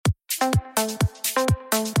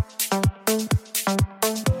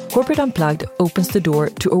Corporate Unplugged opens the door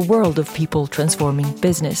to a world of people transforming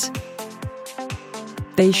business.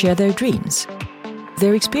 They share their dreams,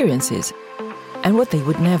 their experiences, and what they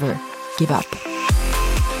would never give up.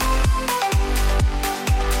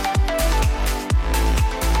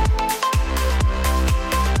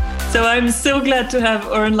 So I'm so glad to have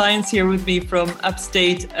Oren Lyons here with me from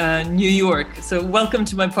upstate New York. So welcome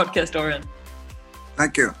to my podcast, Oren.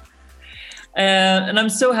 Thank you. And I'm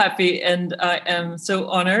so happy and I am so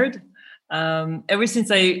honored. Ever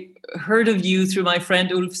since I heard of you through my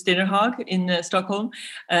friend Ulf Stenerhag in Stockholm,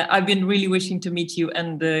 I've been really wishing to meet you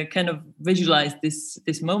and kind of visualize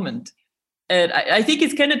this moment. And I think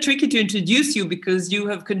it's kind of tricky to introduce you because you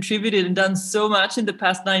have contributed and done so much in the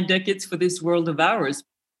past 9 decades for this world of ours.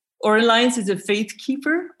 Oren Lyons is a faith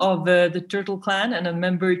keeper of the Turtle Clan and a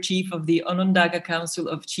member chief of the Onondaga Council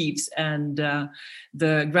of Chiefs and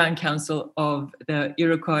the Grand Council of the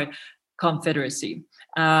Iroquois Confederacy.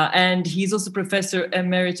 And he's also professor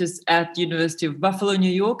emeritus at the University of Buffalo,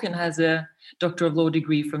 New York, and has a Doctor of Law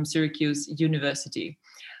degree from Syracuse University.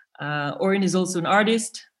 Oren is also an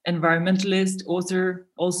artist, environmentalist, author,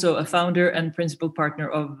 also a founder and principal partner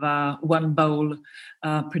of One Bowl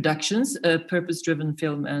Productions, a purpose-driven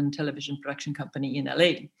film and television production company in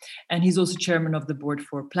LA. And he's also chairman of the board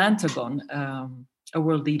for Plantagon, a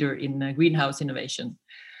world leader in greenhouse innovation.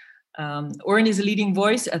 Oren is a leading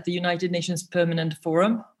voice at the United Nations Permanent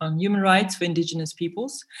Forum on Human Rights for Indigenous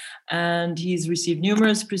Peoples, and he's received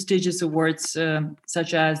numerous prestigious awards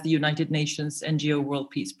such as the United Nations NGO World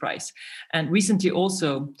Peace Prize, and recently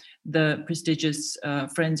also the prestigious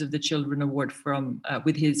Friends of the Children Award from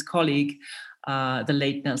with his colleague, the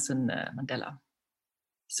late Nelson Mandela.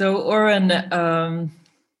 So Oren,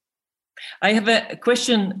 I have a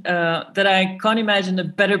question that I can't imagine a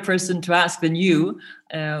better person to ask than you,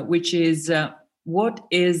 which is, what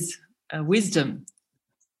is wisdom?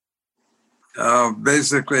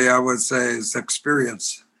 Basically, I would say it's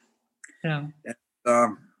experience. Yeah.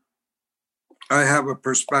 And, I have a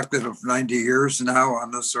perspective of 90 years now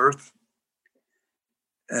on this earth,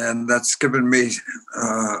 and that's given me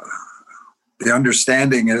the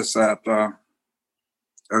understanding is that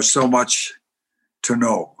there's so much to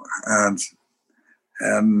know, and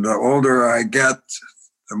the older I get,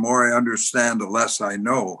 the more I understand, the less I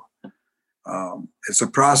know. It's a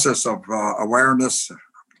process of awareness,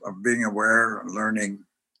 of being aware, learning,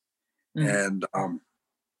 and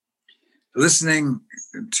listening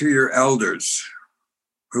to your elders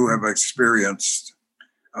who have experienced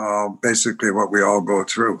basically what we all go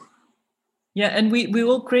through. Yeah, and we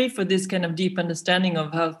all crave for this kind of deep understanding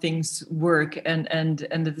of how things work, and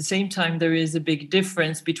at the same time, there is a big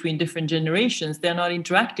difference between different generations. They're not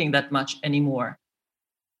interacting that much anymore.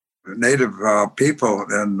 Native people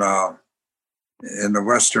in the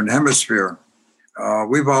Western Hemisphere,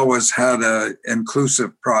 we've always had an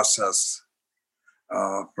inclusive process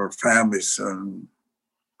for families, and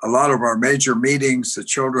a lot of our major meetings, the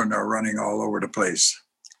children are running all over the place.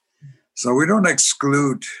 So we don't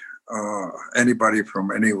exclude anybody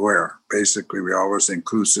from anywhere. Basically, we're always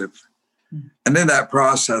inclusive. And in that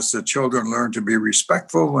process, the children learn to be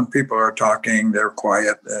respectful. When people are talking, they're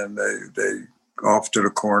quiet and they go off to the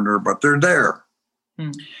corner, but they're there.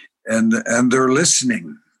 And they're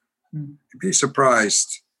listening. You'd be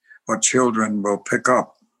surprised what children will pick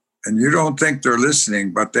up. And you don't think they're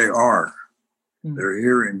listening, but they are. They're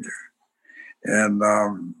hearing you. And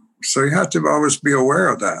so you have to always be aware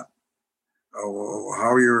of that.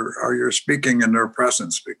 How you're speaking in their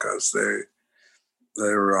presence, because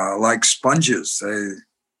they're like sponges.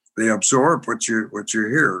 They absorb what you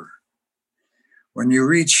hear. When you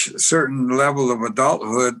reach a certain level of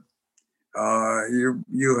adulthood,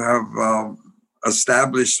 you have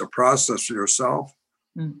established a process yourself,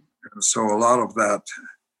 and so a lot of that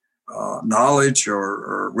knowledge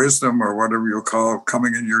or wisdom or whatever you call it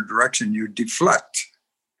coming in your direction, you deflect.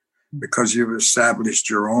 Because you've established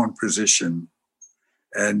your own position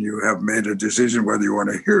and you have made a decision whether you want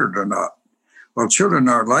to hear it or not. Well, children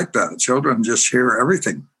aren't like that. Children just hear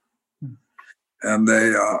everything. And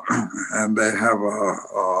they have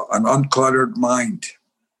an uncluttered mind.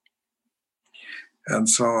 And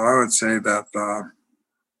so I would say that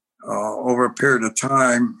over a period of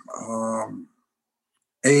time,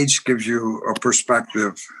 age gives you a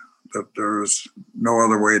perspective that there's no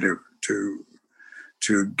other way to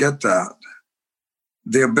get that.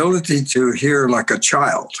 The ability to hear like a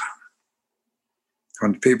child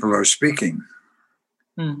when people are speaking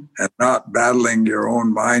and not battling your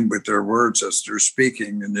own mind with their words as they're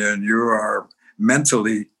speaking, and then you are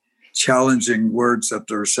mentally challenging words that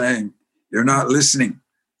they're saying. You're not listening.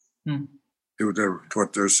 Hmm. to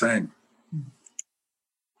what they're saying.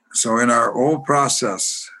 So in our old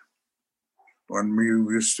process, when we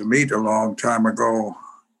used to meet a long time ago,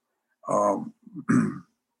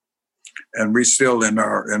 and we still in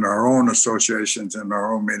our own associations, in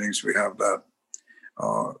our own meetings, we have that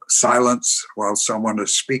silence while someone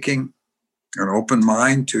is speaking, an open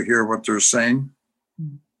mind to hear what they're saying.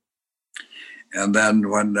 Mm. And then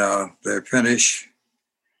when they finish,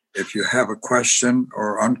 if you have a question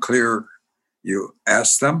or unclear, you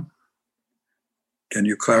ask them, can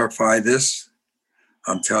you clarify this,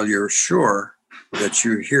 until you're sure that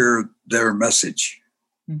you hear their message.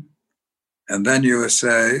 Mm. And then you would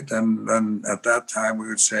say, then at that time we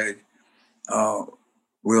would say,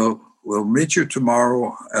 we'll meet you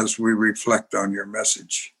tomorrow as we reflect on your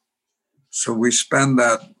message. So we spend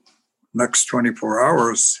that next 24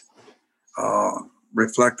 hours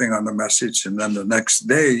reflecting on the message, and then the next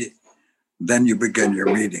day, then you begin your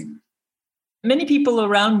meeting. Many people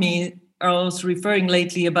around me are also referring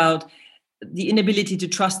lately about the inability to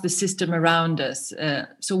trust the system around us.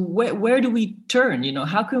 So where do we turn?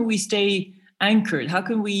 How can we stay anchored? How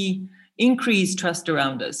can we increase trust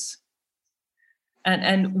around us?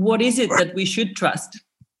 And what is it that we should trust?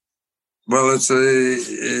 Well, it's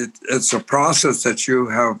a process that you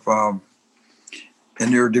have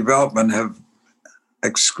in your development have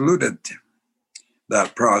excluded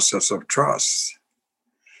that process of trust.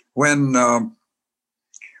 When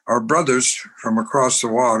our brothers from across the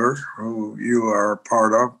water, who you are a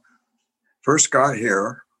part of, first got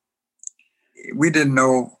here, we didn't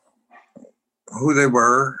know who they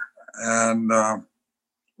were, and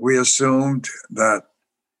we assumed that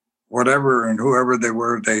whatever and whoever they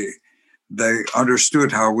were, they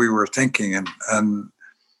understood how we were thinking, and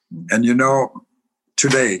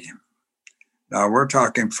today, now we're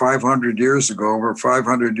talking 500 years ago, over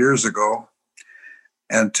 500 years ago,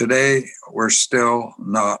 and today we're still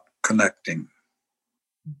not connecting.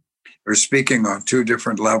 We're speaking on two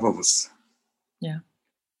different levels. Yeah.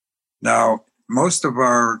 Now, most of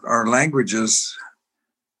our languages,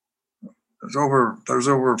 there's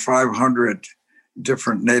over 500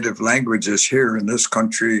 different native languages here in this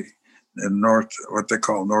country, in what they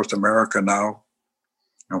call North America now,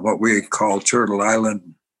 and what we call Turtle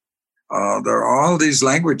Island. There are all these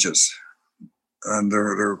languages, and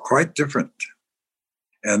they're quite different.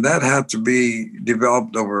 And that had to be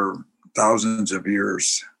developed over thousands of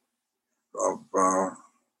years of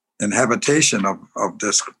inhabitation of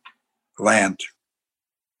this land.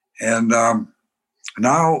 And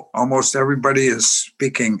now almost everybody is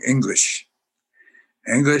speaking English.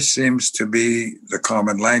 English seems to be the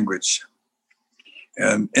common language.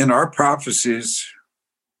 And in our prophecies,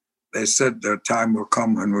 they said the time will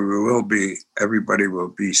come when everybody will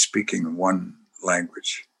be speaking one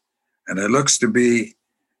language. And it looks to be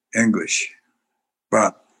English.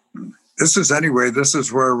 But this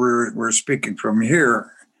is where we're speaking from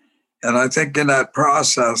here. And I think in that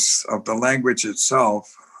process of the language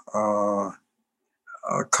itself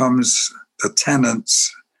comes the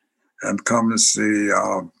tenets and comes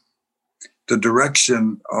the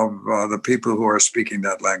direction of the people who are speaking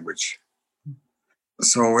that language.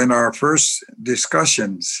 So in our first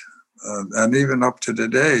discussions, and even up to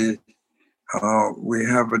today, we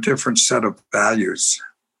have a different set of values.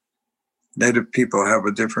 Native people have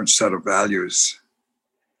a different set of values.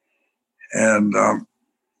 And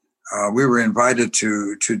we were invited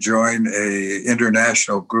to join an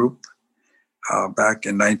international group back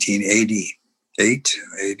in 1988. 88.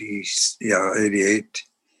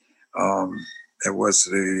 It was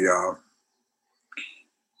the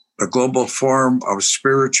Global Forum of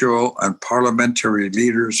Spiritual and Parliamentary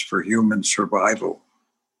Leaders for Human Survival.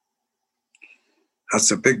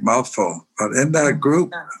 That's a big mouthful. But in that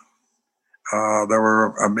group, there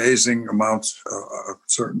were amazing amounts of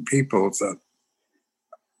certain people that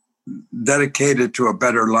dedicated to a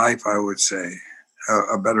better life, I would say,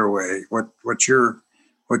 a better way. What you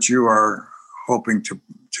are hoping to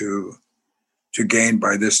gain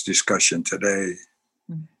by this discussion today.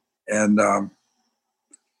 Mm-hmm. And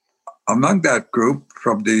among that group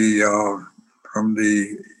from the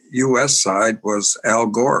U.S. side was Al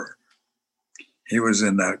Gore. He was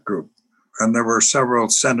in that group. And there were several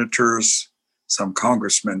senators, some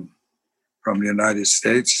congressmen from the United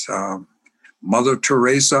States. Mother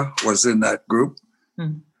Teresa was in that group.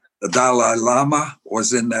 Mm-hmm. The Dalai Lama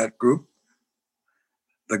was in that group.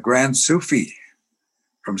 The Grand Sufi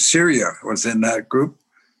from Syria was in that group.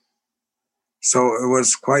 So it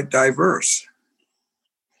was quite diverse.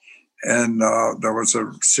 And there was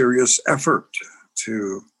a serious effort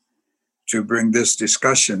to bring this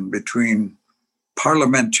discussion between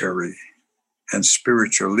parliamentary and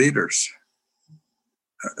spiritual leaders.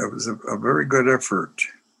 It was a very good effort.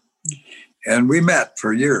 And we met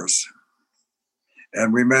for years.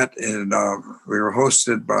 And we met we were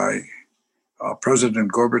hosted by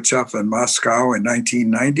President Gorbachev in Moscow in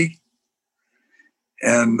 1990.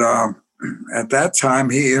 And at that time,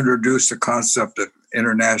 he introduced the concept of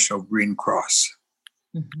International Green Cross.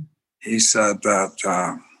 Mm-hmm. He said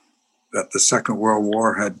that the Second World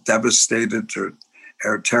War had devastated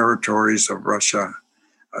our territories of Russia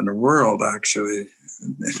and the world, actually.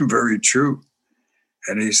 Very true.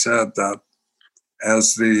 And he said that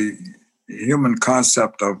as the human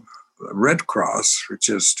concept of Red Cross, which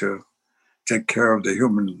is to take care of the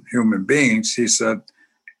human beings, he said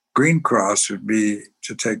Green Cross would be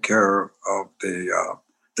to take care of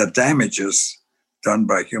the damages done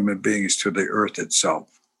by human beings to the earth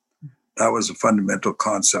itself. That was a fundamental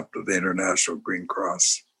concept of the International Green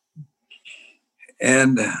Cross.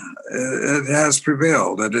 And it has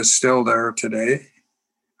prevailed. It is still there today.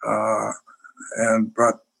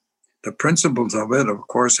 But the principles of it, of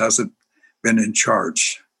course, hasn't been in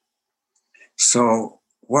charge. So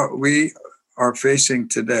what we are facing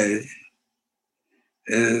today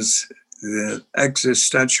is the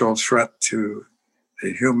existential threat to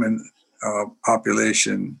the human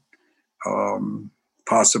population,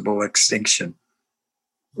 possible extinction.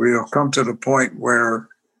 We have come to the point where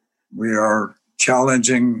we are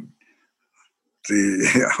challenging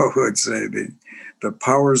I would say the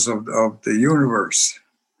powers of the universe.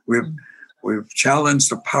 We've challenged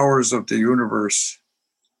the powers of the universe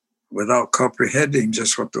without comprehending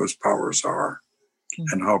just what those powers are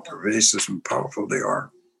and how pervasive and powerful they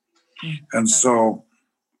are. And so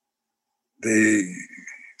the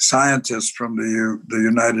scientists from the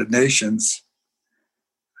United Nations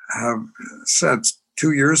have said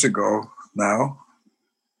 2 years ago now,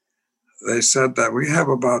 they said that we have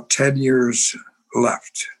about 10 years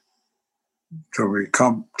left till we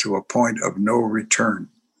come to a point of no return,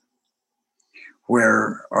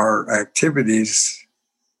 where our activities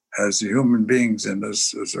as human beings in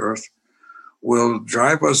this earth will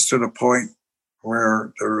drive us to the point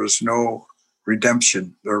where there is no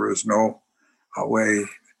redemption, there is no way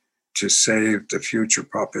to save the future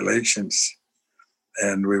populations,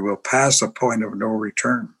 and we will pass a point of no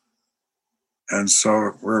return. And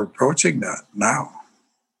so we're approaching that now.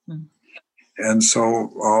 And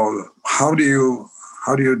so how do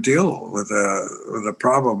you deal with a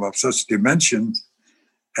problem of such dimension,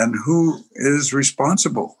 and who is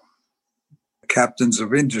responsible? Captains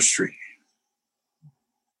of industry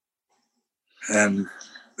and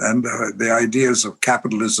the ideas of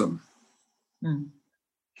capitalism.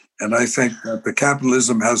 And I think that the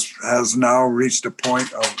capitalism has now reached a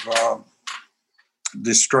point of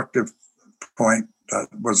destructive point that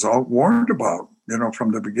was all warned about,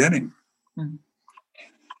 from the beginning.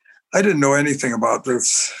 I didn't know anything about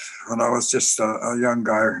this when I was just a young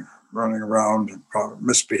guy running around,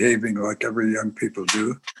 misbehaving like every young people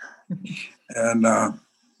do. And I've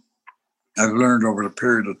learned over the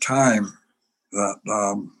period of time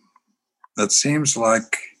that that seems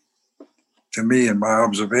like, to me, in my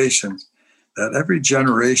observations, that every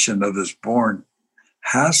generation that is born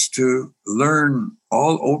has to learn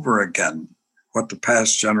all over again what the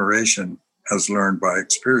past generation has learned by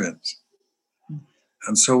experience.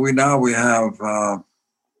 And so we have a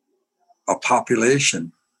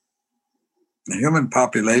population, the human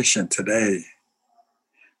population today.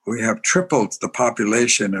 We have tripled the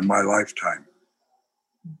population in my lifetime.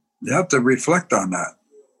 You have to reflect on that.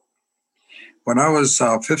 When I was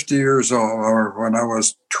 50 years old, or when I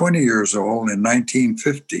was 20 years old in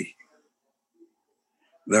 1950,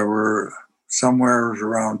 there were somewhere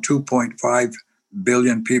around 2.5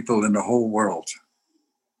 billion people in the whole world.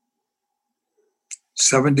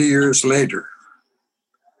 70 years later,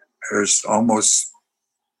 there's almost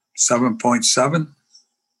 7.7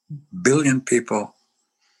 billion people.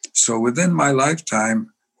 So within my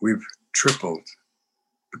lifetime, we've tripled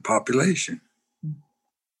the population.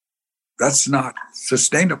 That's not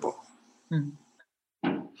sustainable.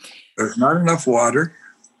 There's not enough water.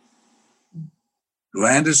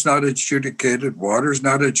 Land is not adjudicated. Water is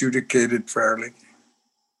not adjudicated fairly.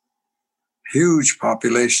 Huge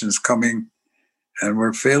populations coming, and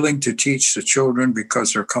we're failing to teach the children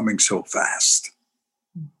because they're coming so fast.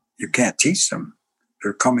 You can't teach them.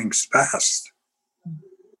 They're coming fast.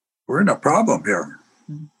 We're in a problem here.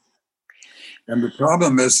 And the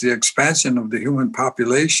problem is the expansion of the human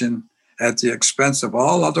population at the expense of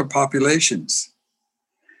all other populations.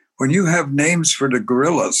 When you have names for the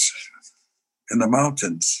gorillas in the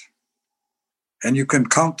mountains, and you can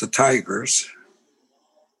count the tigers,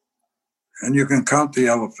 and you can count the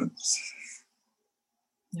elephants,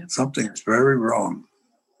 Yeah. Something's very wrong.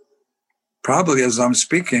 Probably as I'm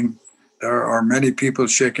speaking, there are many people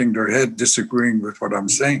shaking their head, disagreeing with what I'm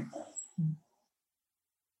saying.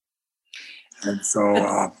 And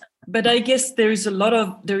so, but I guess there is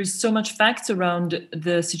so much facts around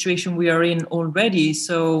the situation we are in already.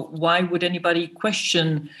 So why would anybody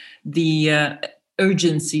question the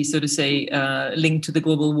urgency, so to say, linked to the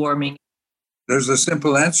global warming? There's a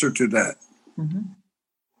simple answer to that. Mm-hmm.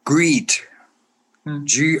 Greed.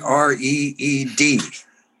 Greed.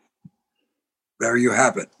 There you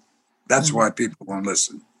have it. That's why people won't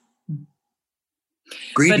listen.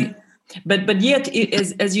 Greedy. But yet,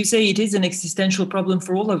 as you say, it is an existential problem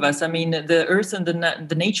for all of us. I mean, the Earth and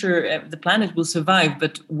the nature, the planet will survive,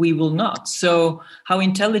 but we will not. So, how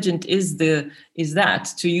intelligent is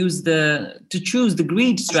that to choose the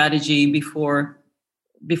greed strategy before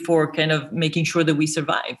kind of making sure that we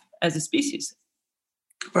survive as a species?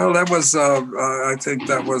 Well, that was I think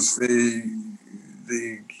that was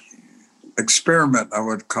the experiment I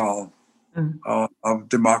would call of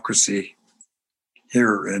democracy.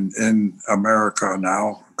 Here in America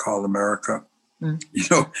now, called America. You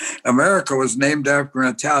know, America was named after an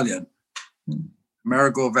Italian,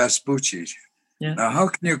 Amerigo Vespucci. Yeah. Now, how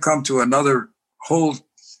can you come to another whole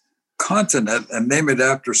continent and name it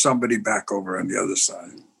after somebody back over on the other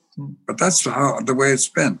side? But that's the way it's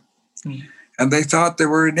been. And they thought they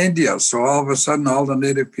were in India. So all of a sudden, all the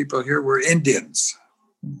native people here were Indians.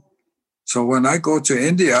 So when I go to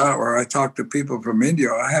India or I talk to people from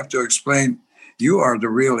India, I have to explain, you are the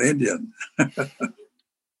real Indian.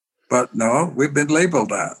 But no, we've been labeled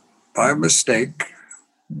that by mistake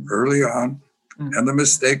early on, and the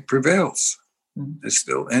mistake prevails. There's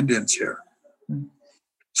still Indians here.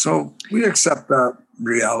 So we accept that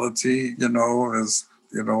reality, as,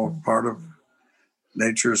 part of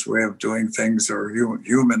nature's way of doing things or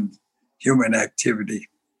human activity.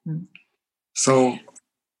 So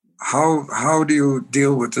how do you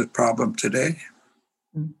deal with the problem today?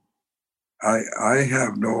 I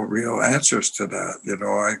have no real answers to that.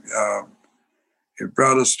 It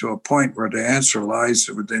brought us to a point where the answer lies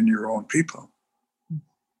within your own people.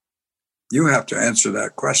 You have to answer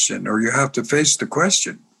that question, or you have to face the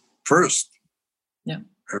question first. Yeah.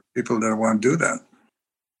 There are people that want to do that.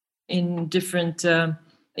 In different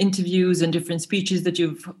interviews and different speeches that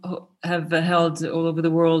have held all over the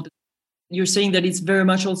world, you're saying that it's very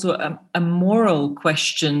much also a moral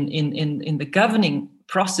question in the governing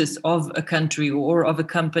process of a country or of a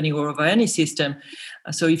company or of any system.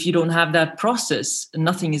 So if you don't have that process,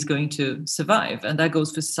 nothing is going to survive. And that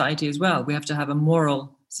goes for society as well. We have to have a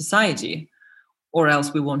moral society or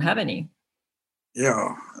else we won't have any.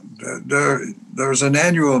 Yeah. There's an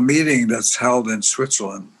annual meeting that's held in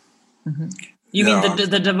Switzerland. Mm-hmm. You mean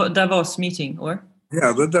the Davos meeting, or?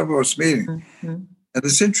 Yeah, the Davos meeting. Mm-hmm. And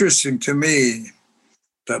it's interesting to me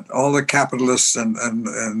that all the capitalists and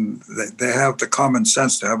they have the common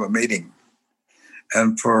sense to have a meeting.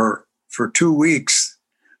 And for 2 weeks,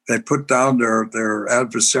 they put down their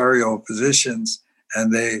adversarial positions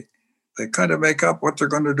and they kind of make up what they're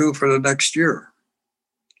going to do for the next year.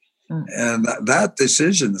 And that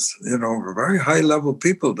decisions, very high level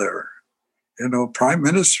people there, prime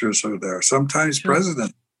ministers are there, sometimes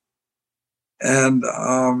president. And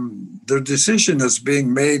the decision is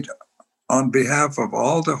being made on behalf of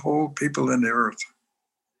all the whole people in the earth.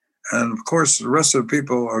 And of course, the rest of the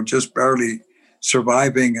people are just barely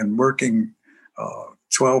surviving and working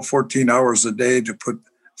 12, 14 hours a day to put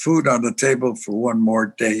food on the table for one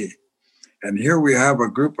more day. And here we have a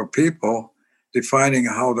group of people defining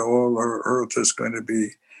how the whole earth is going to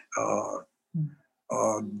be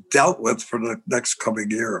dealt with for the next coming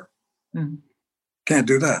year. Can't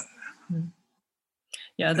do that.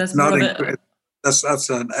 Yeah, that's not that's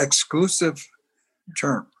an exclusive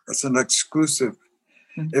term. That's an exclusive.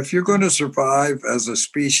 If you're going to survive as a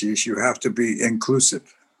species, you have to be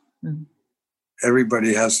inclusive.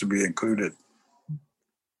 Everybody has to be included.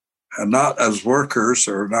 And not as workers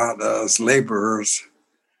or not as laborers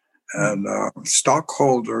and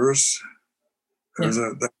stockholders. There's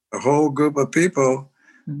a whole group of people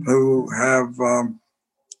who have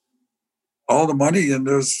all the money, and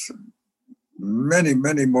there's many,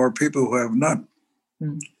 many more people who have none.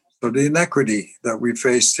 So the inequity that we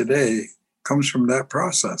face today comes from that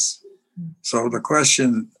process. So the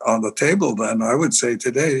question on the table then, I would say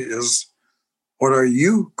today, is what are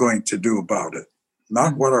you going to do about it?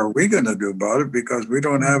 Not what are we going to do about it, because we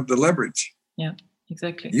don't have the leverage. Yeah,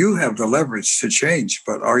 exactly. You have the leverage to change,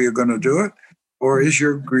 but are you going to do it? Or is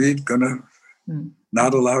your greed going to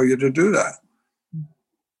not allow you to do that?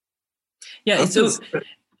 Yeah, it's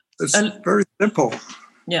very simple.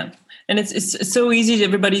 Yeah. And it's so easy.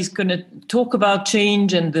 Everybody's going to talk about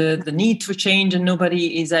change and the need for change, and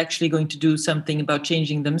nobody is actually going to do something about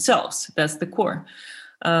changing themselves. That's the core.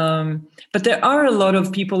 But there are a lot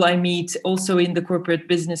of people I meet also in the corporate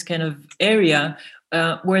business kind of area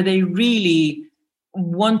where they really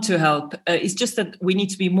want to help. It's just that we need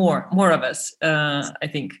to be more of us, I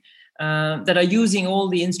think, that are using all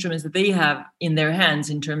the instruments that they have in their hands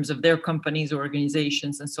in terms of their companies,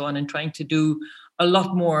 organizations, and so on, and trying to do a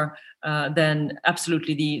lot more than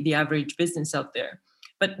absolutely the average business out there.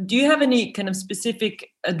 But do you have any kind of specific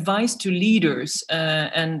advice to leaders?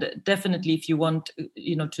 And definitely, if you want,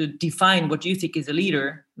 to define what you think is a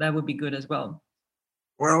leader, that would be good as well.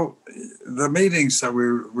 Well, the meetings that we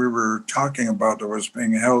were talking about that was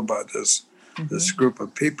being held by this group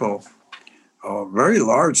of people, very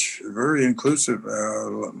large, very inclusive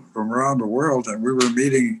from around the world, and we were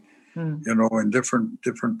meeting, in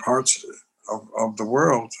different parts of the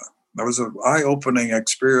world. That was an eye-opening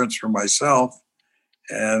experience for myself,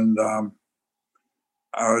 and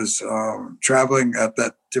I was traveling at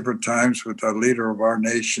that different times with the leader of our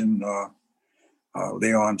nation,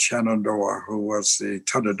 Leon Shenandoah, who was the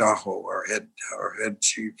Tadadaho, our head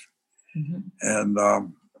chief, and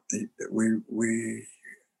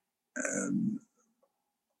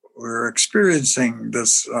we're experiencing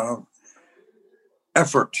this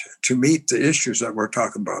effort to meet the issues that we're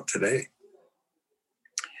talking about today.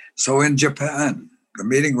 So in Japan, the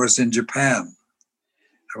meeting was in Japan.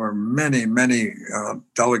 There were many, many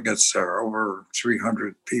delegates there, over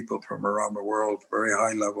 300 people from around the world, very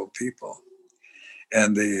high-level people.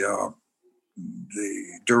 And the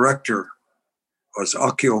director was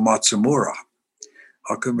Akio Matsumura.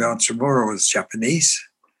 Akio Matsumura was Japanese,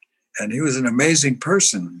 and he was an amazing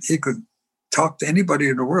person. He could talk to anybody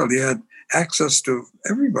in the world. He had access to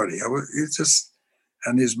everybody.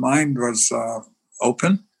 And his mind was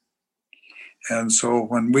open. And so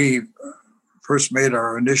when we first made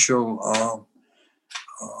our initial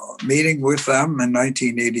meeting with them in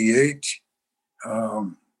 1988,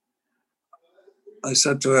 I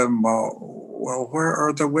said to him, well, where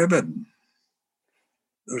are the women?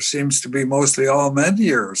 There seems to be mostly all men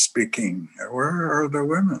here speaking. Where are the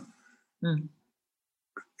women?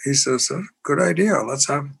 He says, good idea. Let's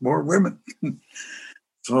have more women.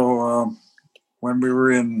 So when we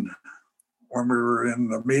were in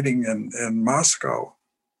the meeting in Moscow,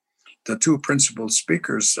 the two principal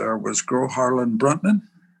speakers there was Gro Harlan Brundtland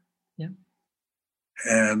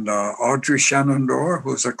and Audrey Shenandoah,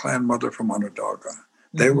 who's a clan mother from Onondaga.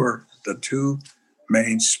 They were the two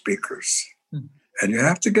main speakers. And you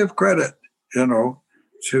have to give credit,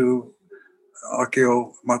 to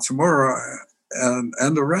Akio Matsumura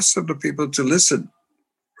and the rest of the people to listen,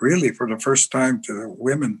 really, for the first time to the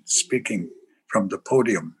women speaking from the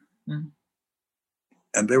podium.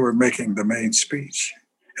 And they were making the main speech.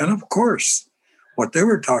 And of course, what they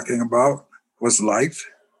were talking about was life,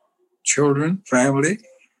 children, family,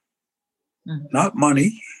 not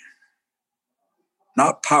money,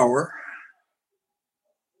 not power.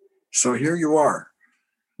 So here you are.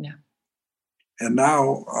 Yeah. And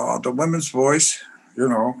now the women's voice,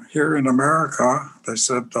 here in America, they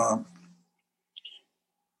said,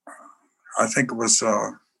 I think it was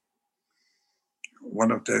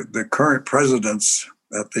one of the current presidents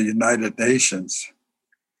at the United Nations,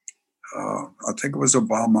 I think it was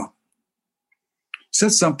Obama,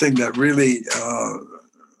 said something that really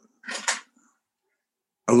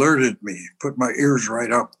alerted me, put my ears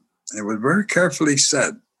right up. It was very carefully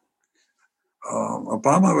said.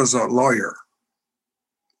 Obama was a lawyer.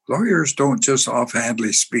 Lawyers don't just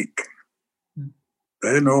offhandedly speak.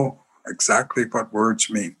 They know exactly what words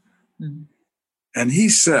mean. And he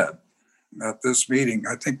said at this meeting,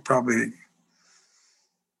 I think probably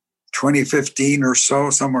 2015 or so,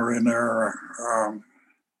 somewhere in there,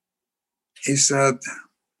 he said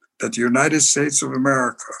that the United States of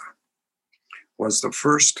America was the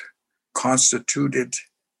first constituted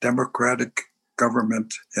democratic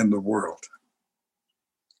government in the world.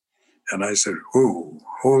 And I said,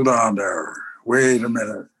 hold on there. Wait a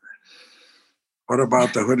minute. What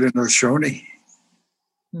about the Haudenosaunee?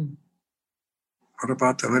 What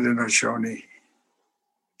about the Haudenosaunee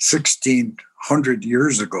 1,600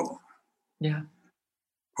 years ago? Yeah.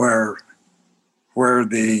 Where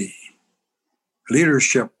the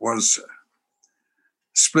leadership was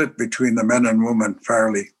split between the men and women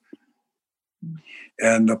fairly.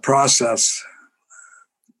 And the process,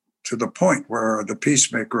 to the point where the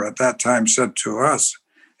peacemaker at that time said to us,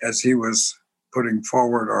 as he was putting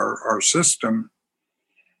forward our system,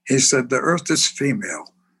 he said, the earth is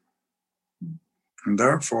female. And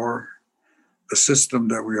therefore, the system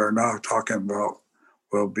that we are now talking about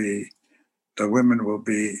will be the women will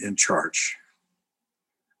be in charge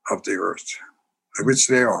of the earth, which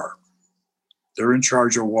they are. They're in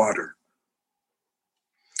charge of water.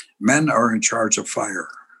 Men are in charge of fire.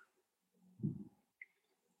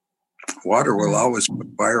 Water will always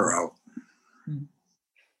put fire out.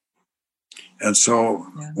 And so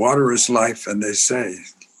water is life, and they say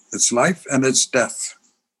it's life and it's death.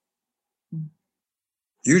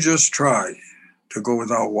 You just try to go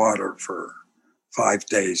without water for 5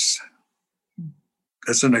 days.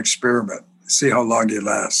 It's an experiment. See how long you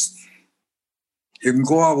last. You can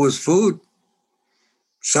go out with food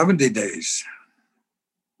 70 days,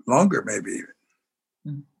 longer maybe.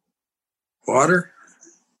 Water,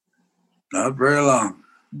 not very long.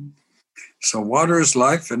 So water is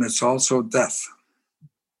life, and it's also death.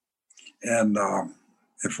 And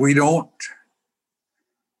if we don't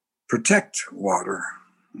protect water,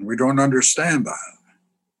 we don't understand that,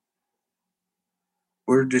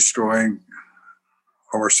 we're destroying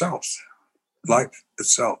ourselves, life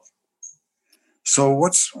itself. So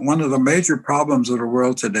what's one of the major problems of the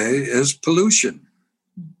world today is pollution.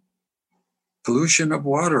 Pollution of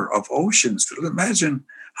water, of oceans. Imagine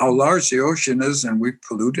how large the ocean is, and we've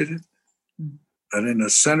polluted it. And in the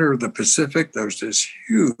center of the Pacific, there's this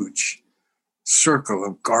huge circle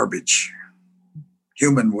of garbage,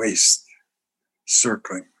 human waste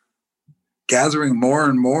circling, gathering more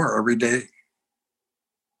and more every day.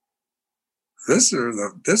 This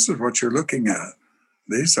is what you're looking at.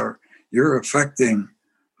 You're affecting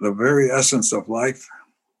the very essence of life.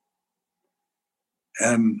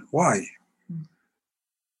 And why?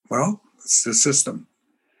 Well, it's the system.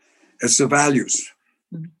 It's the values.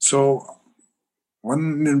 So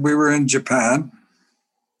when we were in Japan,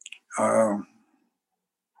 my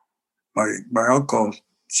uncle,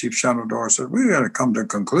 Chief Shanodora, said, we got to come to a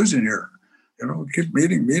conclusion here. We keep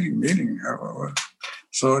meeting.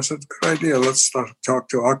 So I said, good idea. Let's talk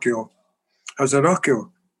to Akio. I said,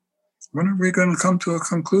 Akio, when are we going to come to a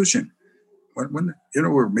conclusion? When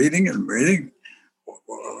we're meeting and meeting.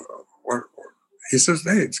 He says,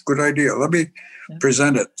 hey, it's a good idea. Let me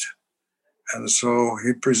present it. And so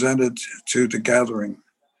he presented to the gathering.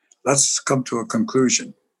 Let's come to a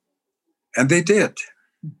conclusion. And they did.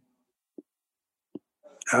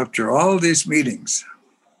 After all these meetings,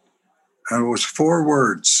 and it was 4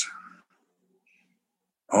 words.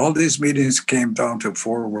 All these meetings came down to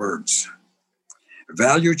 4 words.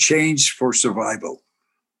 Value change for survival.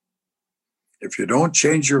 If you don't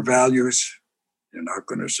change your values, you're not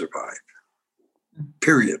going to survive.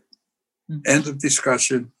 Period. End of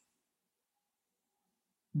discussion.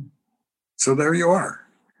 So there you are.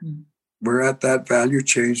 We're at that value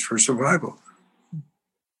change for survival.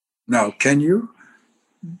 Now, can you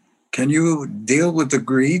deal with the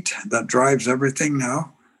greed that drives everything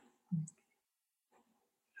now?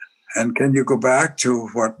 And can you go back to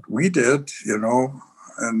what we did, in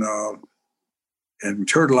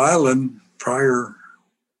Turtle Island prior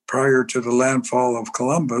to the landfall of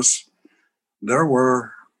Columbus? There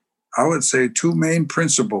were, I would say, 2 main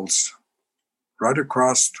principles right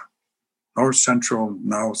across North Central,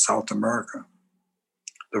 now South America.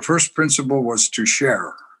 The first principle was to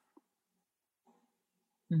share.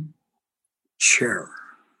 Share.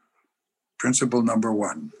 Principle number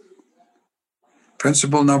 1.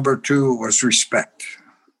 Principle number 2 was respect.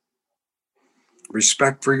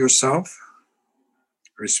 Respect for yourself,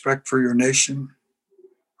 respect for your nation,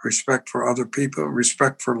 respect for other people,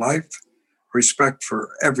 respect for life, respect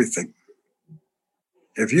for everything.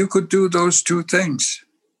 If you could do those 2 things,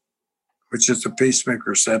 which is the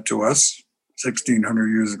peacemaker said to us 1,600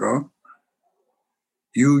 years ago,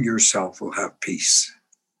 you yourself will have peace.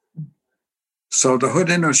 So the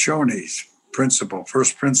Haudenosaunee principle,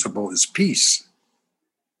 first principle, is peace.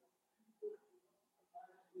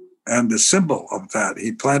 And the symbol of that,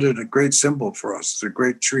 he planted a great symbol for us, the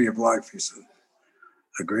great tree of life, he said,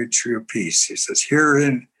 the great tree of peace. He says,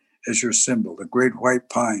 herein is your symbol, the great white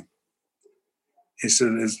pine. He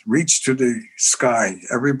said, reach to the sky,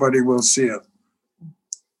 everybody will see it.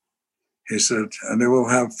 He said, and they will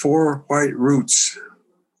have 4 white roots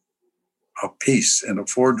of peace in the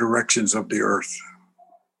 4 directions of the earth.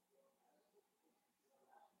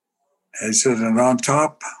 And he said, and on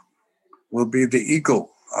top will be the eagle.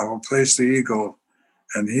 I will place the eagle,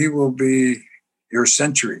 and he will be your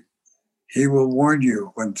sentry. He will warn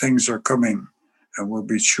you when things are coming, and will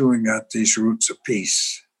be chewing at these roots of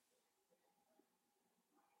peace.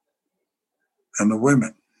 And the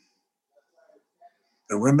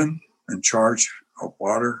women in charge of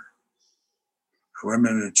water, the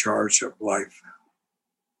women in charge of life.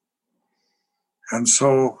 And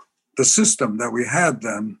so the system that we had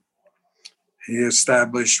then, he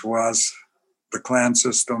established, was the clan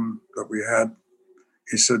system that we had.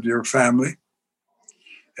 He said, "Your family."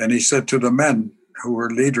 And he said to the men who were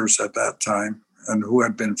leaders at that time and who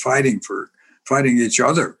had been fighting each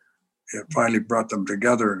other, it finally brought them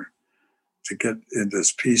together to get in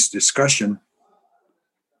this peace discussion.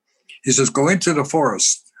 He says, "Go into the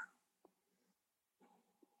forest,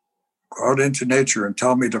 go out into nature and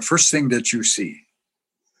tell me the first thing that you see."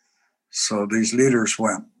 So these leaders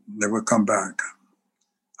went. They would come back.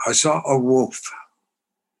 "I saw a wolf.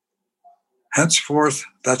 Henceforth,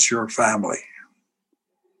 that's your family.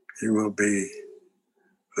 You will be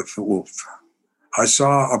the wolf. I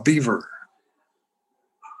saw a beaver.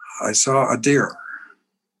 I saw a deer."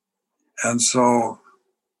 And so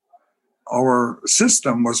our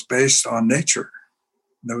system was based on nature.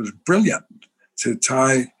 It was brilliant to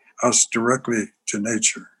tie us directly to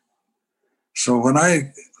nature. So when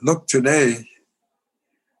I look today,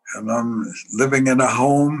 and I'm living in a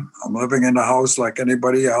home, I'm living in a house like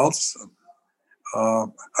anybody else,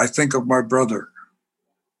 I think of my brother,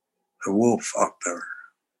 the wolf out there.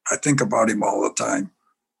 I think about him all the time.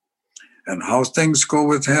 And how things go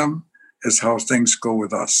with him is how things go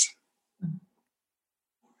with us.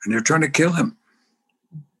 And you're trying to kill him.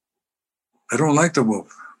 They don't like the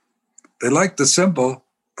wolf. They like the symbol,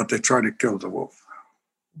 but they try to kill the wolf.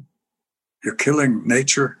 You're killing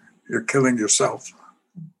nature, you're killing yourself.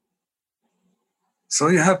 So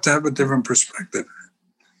you have to have a different perspective.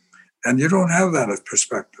 And you don't have that as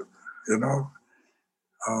perspective, you know.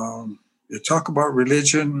 You talk about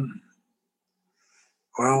religion,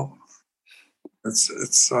 well,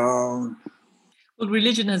 Well,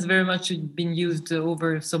 religion has very much been used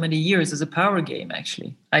over so many years as a power game,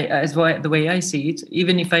 actually, the way I see it.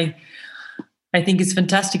 Even if I think it's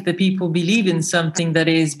fantastic that people believe in something that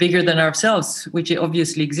is bigger than ourselves, which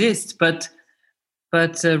obviously exists, but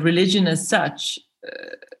religion as such,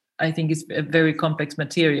 I think is a very complex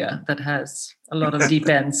materia that has a lot of deep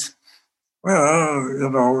ends. Well, you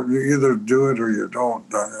know, you either do it or you don't,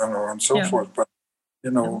 you know, and so forth. But, you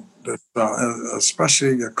know,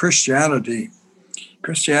 especially Christianity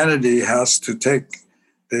has to take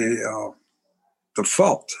the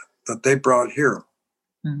fault that they brought here.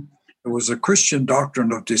 Mm. It was a Christian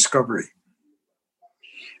doctrine of discovery.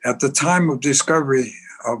 At the time of discovery,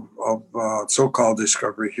 of so-called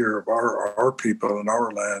discovery here of our people and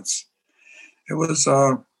our lands, it was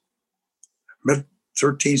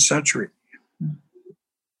mid-13th century. Mm.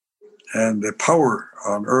 And the power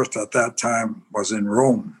on earth at that time was in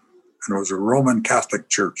Rome, and it was a Roman Catholic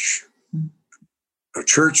Church. Mm. The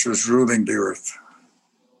church was ruling the earth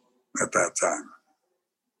at that time.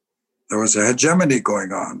 There was a hegemony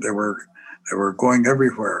going on. They were going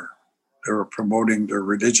everywhere. They were promoting their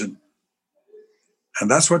religion. And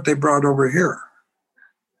that's what they brought over here.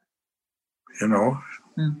 You know,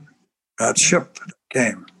 that ship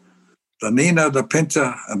came. The Nina, the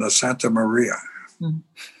Pinta, and the Santa Maria. Mm.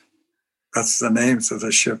 That's the names of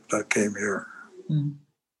the ship that came here. Mm.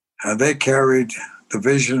 And they carried the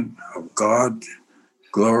vision of God,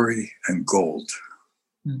 glory, and gold.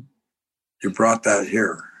 Mm. You brought that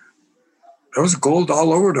here. There was gold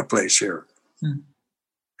all over the place here. Mm.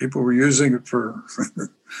 People were using it for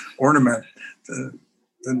ornament.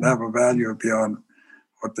 Didn't have a value beyond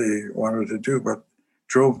what they wanted to do, but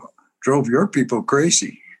drove your people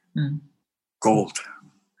crazy. Mm. Gold.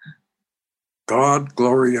 God,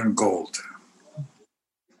 glory, and gold.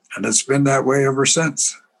 And it's been that way ever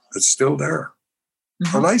since. It's still there.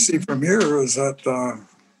 Mm-hmm. What I see from here is that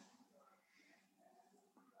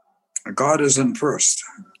God isn't first.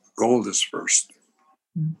 Gold is first.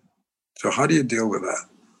 Mm. So how do you deal with that?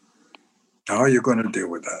 How are you going to deal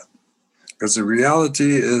with that? Because the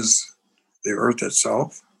reality is the earth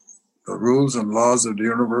itself, the rules and laws of the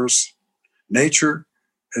universe, nature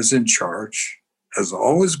is in charge, has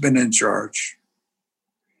always been in charge.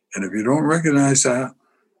 And if you don't recognize that,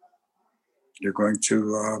 you're going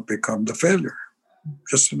to become the failure.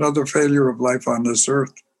 Just another failure of life on this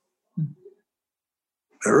earth.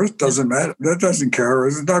 The earth doesn't matter. That doesn't care.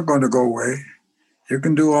 It's not going to go away. You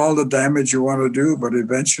can do all the damage you want to do, but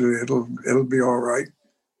eventually it'll be all right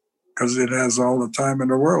because it has all the time in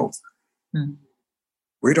the world. Mm.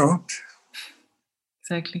 We don't.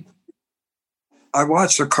 Exactly. I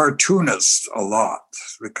watch the cartoonists a lot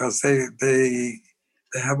because they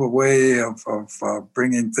have a way of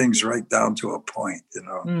bringing things right down to a point, you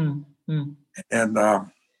know. Mm. Mm. And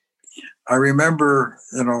I remember,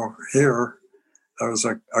 you know, here, there was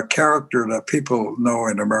a character that people know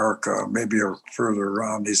in America, maybe further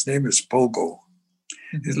around. His name is Pogo.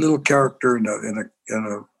 Mm-hmm. He's a little character in the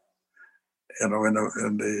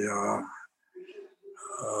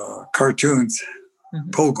cartoons. Mm-hmm.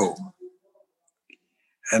 Pogo.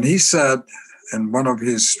 And he said in one of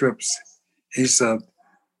his strips, he said,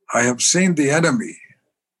 I have seen the enemy,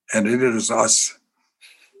 and it is us.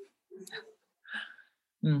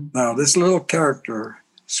 Now, this little character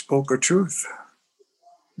spoke a truth.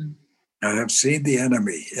 I have seen the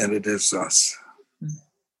enemy, and it is us.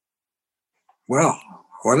 Well,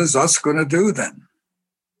 what is us going to do then?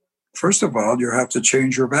 First of all, you have to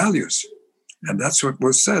change your values. And that's what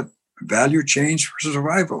was said. Value change for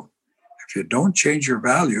survival. If you don't change your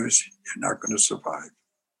values, you're not going to survive.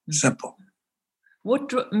 Simple.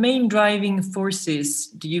 What main driving forces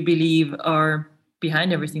do you believe are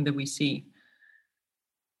behind everything that we see?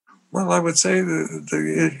 Well, I would say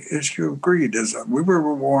the issue of greed is that we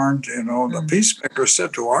were warned, the peacemaker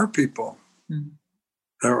said to our people,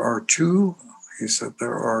 there are two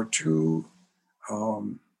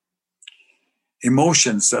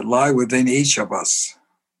emotions that lie within each of us.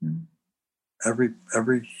 Every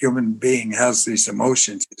human being has these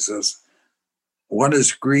emotions. He says, one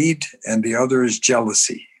is greed and the other is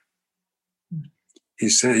jealousy. He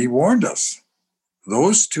said, he warned us,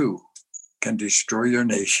 those two can destroy your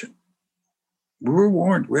nation. We were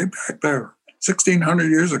warned way back there, 1,600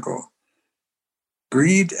 years ago.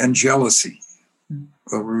 Greed and jealousy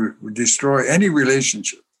will destroy any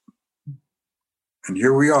relationship. And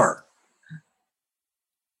here we are.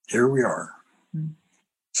 Here we are.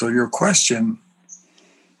 So your question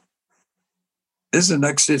is an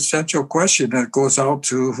existential question that goes out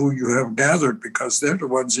to who you have gathered, because they're the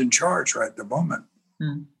ones in charge right at the moment.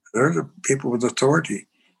 They're the people with authority.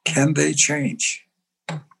 Can they change?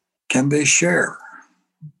 Can they share?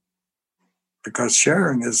 Because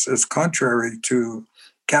sharing is contrary to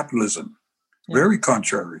capitalism, very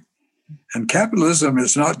contrary. And capitalism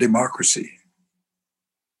is not democracy.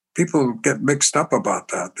 People get mixed up about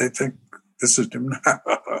that. They think this is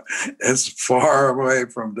it's far away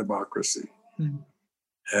from democracy.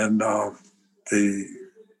 And the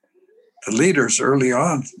leaders early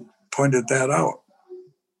on pointed that out.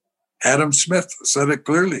 Adam Smith said it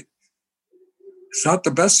clearly. It's not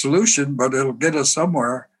the best solution, but it'll get us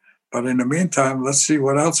somewhere. But in the meantime, let's see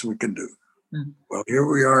what else we can do. Well, here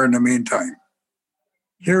we are in the meantime.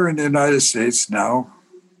 Here in the United States now,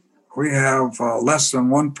 we have less than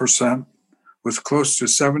 1% with close to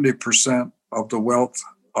 70% of the wealth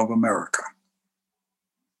of America.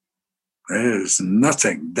 There is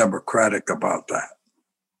nothing democratic about that.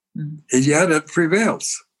 And yet it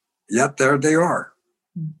prevails. Yet there they are.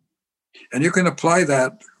 And you can apply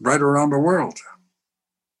that right around the world.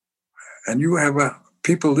 And you have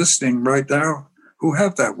people listening right now who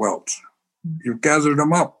have that wealth. You've gathered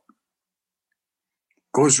them up.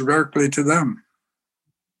 Goes directly to them.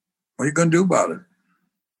 What are you going to do about it?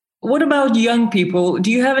 What about young people?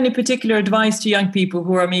 Do you have any particular advice to young people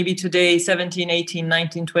who are maybe today 17, 18,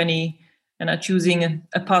 19, 20 and are choosing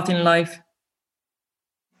a path in life?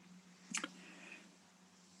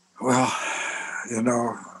 Well,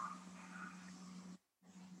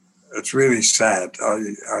 it's really sad.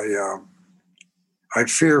 I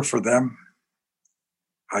fear for them.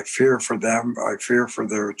 I fear for them. I fear for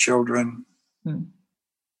their children.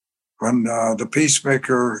 When the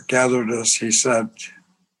peacemaker gathered us, he said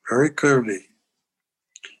very clearly,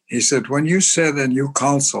 he said, when you sit and you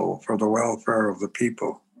counsel for the welfare of the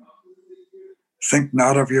people, think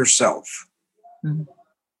not of yourself,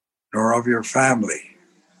 nor of your family,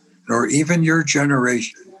 nor even your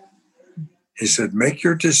generation. He said, make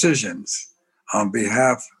your decisions on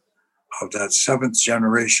behalf of that seventh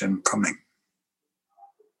generation coming.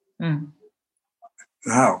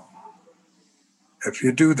 Now, if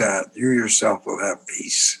you do that, you yourself will have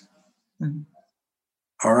peace.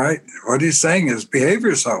 All right? What he's saying is behave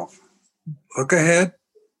yourself. Look ahead.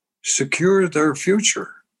 Secure their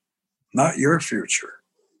future, not your future.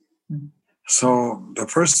 So the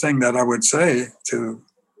first thing that I would say to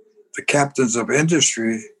the captains of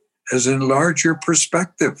industry is enlarge your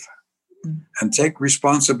perspective and take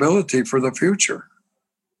responsibility for the future.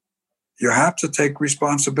 You have to take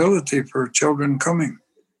responsibility for children coming.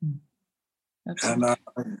 Absolutely. And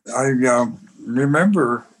I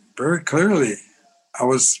remember very clearly, I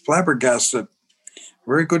was flabbergasted.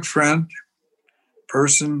 Very good friend,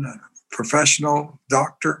 person, professional,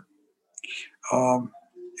 doctor.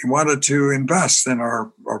 He wanted to invest in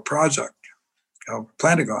our project,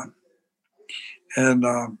 Plantagon. And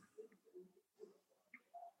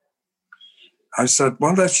I said,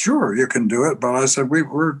 well, that's sure, you can do it. But I said,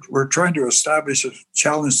 we're trying to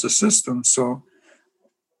challenge the system, so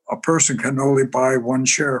a person can only buy one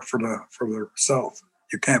share for themselves.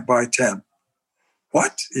 You can't buy 10.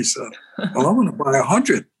 What? He said, well, I want to buy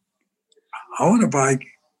 100. I want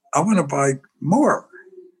to buy more.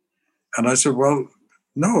 And I said, well,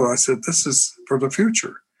 No, I said, this is for the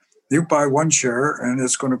future. You buy one share and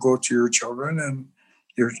it's going to go to your children, and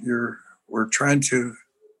we're trying to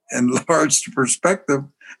enlarge the perspective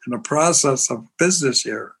in the process of business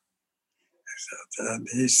here. And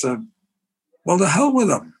he said, well, the hell with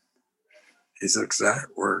them. His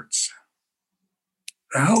exact words.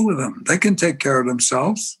 The hell with them. They can take care of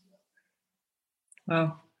themselves.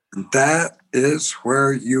 Wow. That is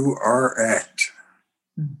where you are at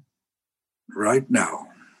right now.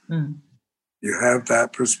 You have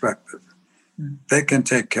that perspective. They can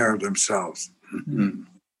take care of themselves.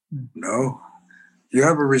 No. You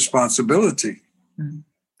have a responsibility.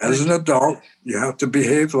 As an adult, you have to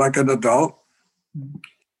behave like an adult.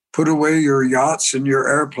 Put away your yachts and your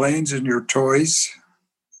airplanes and your toys.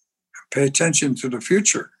 Pay attention to the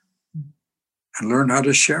future and learn how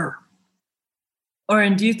to share.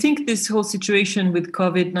 Oren, do you think this whole situation with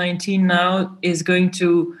COVID-19 now is going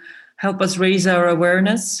to help us raise our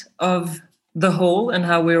awareness of the whole and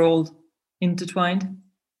how we're all intertwined?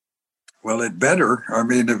 Well, it better. I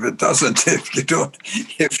mean, if it doesn't, if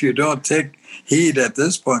you don't take heed at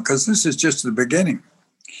this point, because this is just the beginning.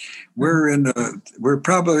 We're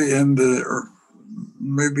probably in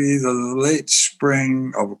maybe the late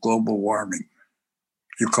spring of global warming.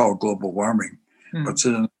 You call it global warming, but it's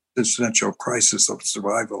an existential crisis of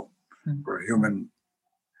survival for human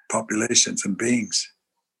populations and beings.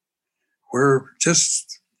 We're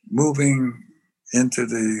just moving into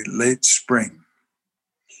the late spring.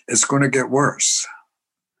 It's going to get worse.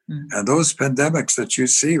 And those pandemics that you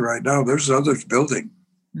see right now, there's others building.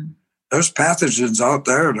 There's pathogens out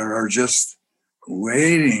there that are just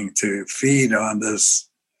waiting to feed on this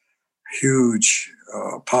huge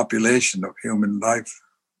population of human life.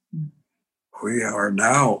 We are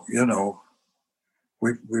now,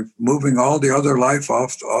 we're moving all the other life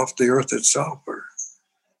off the earth itself. We're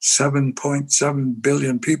 7.7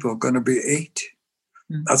 billion people, going to be 8.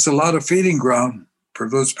 That's a lot of feeding ground for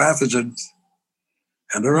those pathogens.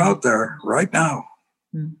 And they're out there right now.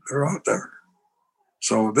 They're out there.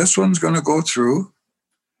 So this one's going to go through,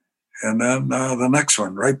 and then the next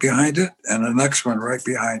one right behind it, and the next one right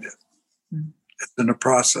behind it. It's in a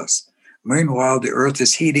process. Meanwhile, the earth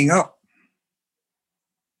is heating up.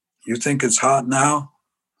 You think it's hot now?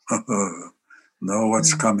 No,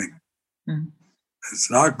 what's coming? It's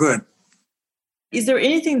not good. Is there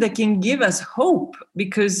anything that can give us hope?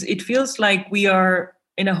 Because it feels like we are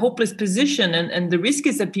in a hopeless position, and the risk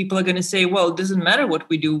is that people are going to say, well, it doesn't matter what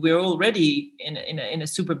we do, we're already in a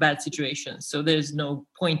super bad situation, so there's no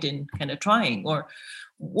point in kind of trying. Or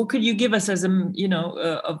what could you give us as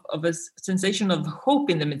of a sensation of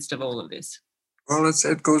hope in the midst of all of this? Well,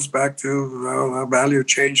 it goes back to a value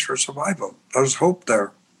change for survival. There's hope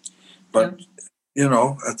there, but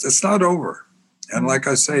it's not over. And like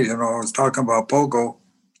I say, I was talking about Pogo,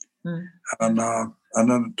 and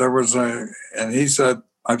then there was and he said,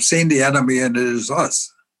 I've seen the enemy and it is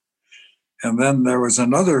us. And then there was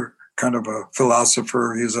another kind of a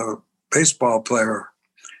philosopher. He's a baseball player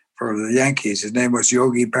for the Yankees. His name was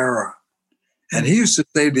Yogi Berra. And he used to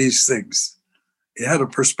say these things. He had a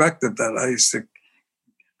perspective that I used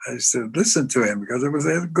to listen to him because it was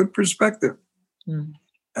a good perspective. And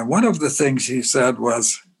one of the things he said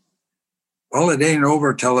was, well, it ain't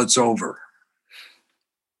over till it's over.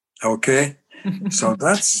 Okay? So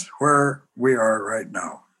that's where we are right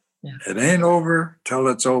now. Yeah. It ain't over till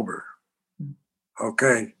it's over.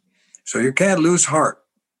 Okay? So you can't lose heart.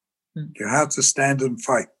 You have to stand and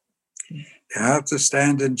fight. You have to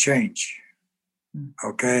stand and change.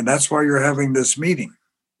 Okay? And that's why you're having this meeting.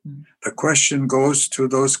 The question goes to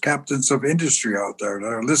those captains of industry out there that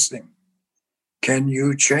are listening. Can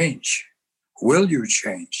you change? Will you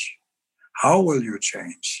change? How will you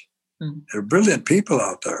change? There are brilliant people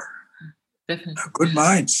out there. Definitely. Good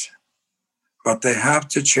minds. But they have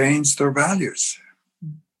to change their values.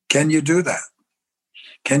 Can you do that?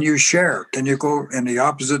 Can you share? Can you go in the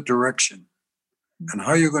opposite direction? And how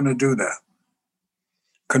are you going to do that?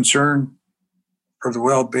 Concern for the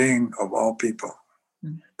well-being of all people.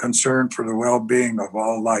 Concern for the well-being of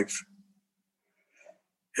all life.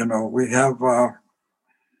 We have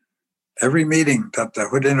every meeting that the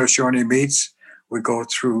Haudenosaunee meets, we go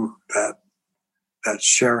through that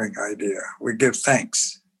sharing idea. We give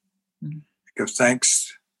thanks. We give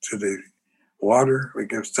thanks to the water. We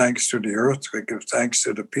give thanks to the earth. We give thanks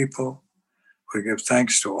to the people. We give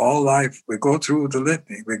thanks to all life. We go through the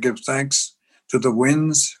litany. We give thanks to the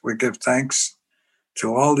winds. We give thanks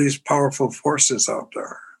to all these powerful forces out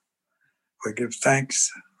there. We give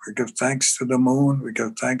thanks. We give thanks to the moon. We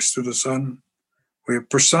give thanks to the sun. We have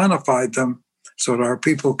personified them so that our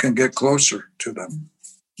people can get closer to them.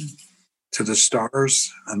 to the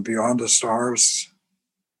stars and beyond the stars.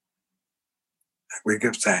 We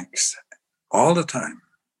give thanks all the time,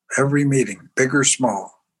 every meeting, big or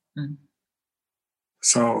small. Mm.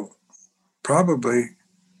 So probably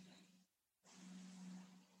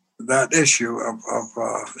that issue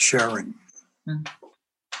of sharing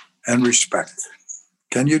and respect.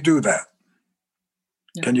 Can you do that?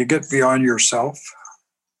 Yeah. Can you get beyond yourself?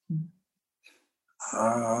 Mm.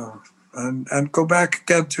 And go back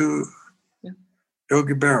again to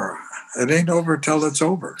Yogi Berra. It ain't over till it's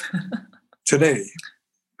over. Today,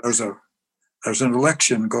 there's an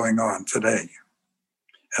election going on today.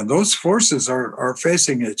 And those forces are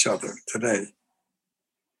facing each other today.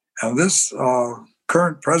 And this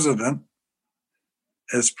current president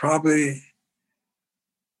is probably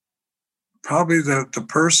the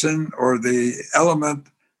person or the element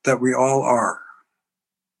that we all are.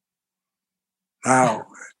 Now,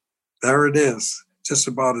 there it is, just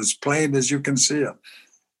about as plain as you can see it.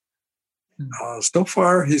 So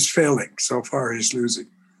far, he's failing. So far, he's losing.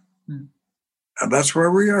 Mm. And that's where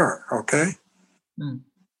we are, okay? Mm.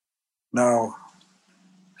 Now,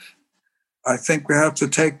 I think we have to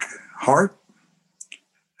take heart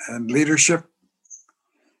and leadership.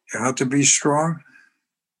 You have to be strong.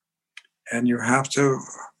 And you have to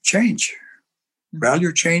change.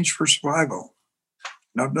 Value change for survival.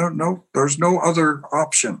 No. There's no other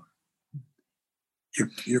option.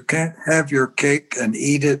 You can't have your cake and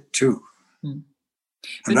eat it too. Mm.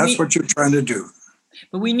 And that's what you're trying to do.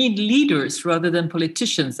 But we need leaders rather than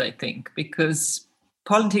politicians, I think, because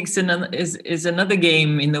politics is another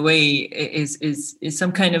game in the way, is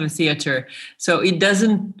some kind of a theater. So it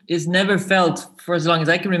is never felt, for as long as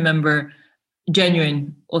I can remember,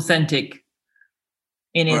 genuine, authentic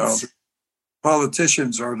in its...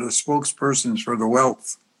 Politicians are the spokespersons for the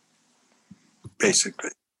wealth,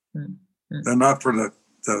 basically. They're not for the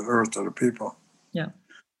earth or the people. Yeah.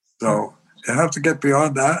 So you have to get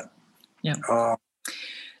beyond that. Yeah.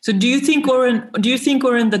 So do you think, Oren,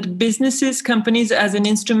 that businesses, companies as an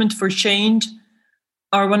instrument for change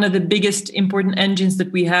are one of the biggest important engines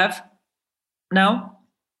that we have now?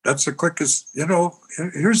 That's the quickest,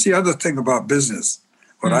 here's the other thing about business.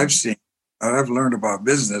 What I've seen, what I've learned about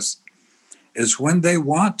business is when they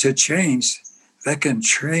want to change, they can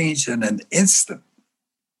change in an instant.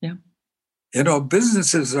 Yeah.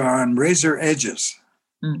 Businesses are on razor edges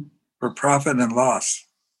for profit and loss.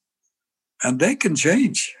 And they can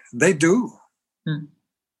change. They do.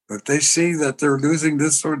 If they see that they're losing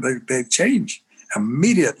this sort, they change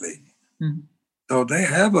immediately. So they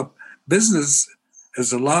have business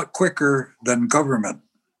is a lot quicker than government.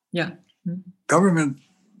 Yeah. Government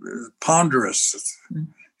ponderous.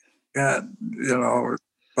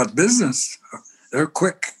 But business, they're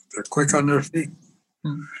quick. They're quick on their feet.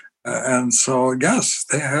 And so, yes,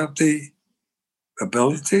 they have the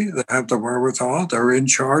ability, they have the wherewithal, they're in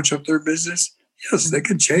charge of their business. Yes, they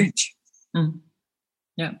can change.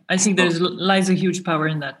 Yeah, I think there lies a huge power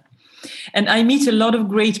in that. And I meet a lot of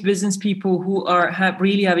great business people who are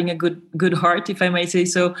really having a good heart, if I might say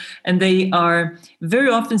so. And they are very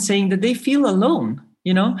often saying that they feel alone.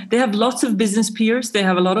 They have lots of business peers. They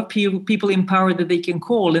have a lot of people in power that they can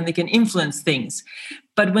call and they can influence things.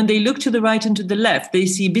 But when they look to the right and to the left, they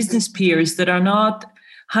see business peers that are not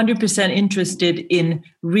 100% interested in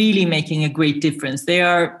really making a great difference. They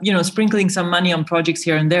are, sprinkling some money on projects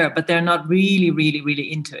here and there, but they're not really, really,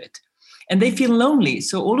 really into it. And they feel lonely.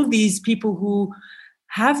 So all of these people who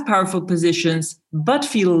have powerful positions but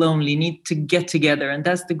feel lonely need to get together. And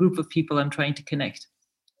that's the group of people I'm trying to connect.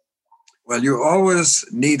 Well, you always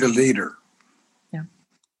need a leader. Yeah.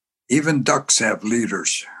 Even ducks have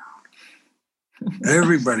leaders.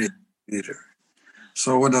 Everybody has a leader.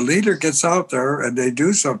 So when a leader gets out there and they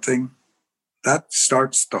do something, that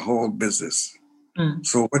starts the whole business.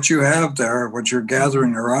 So what you have there, what you're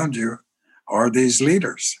gathering around you, are these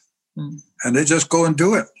leaders. And they just go and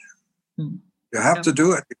do it. You have to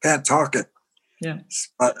do it. You can't talk it. Yeah.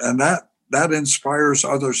 And that inspires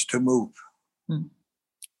others to move.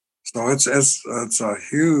 So it's a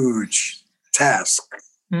huge task.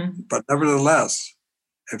 But nevertheless,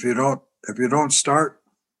 if you don't start,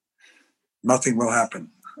 nothing will happen.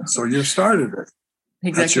 So you started it.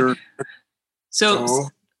 Exactly. So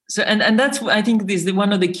and that's, I think, is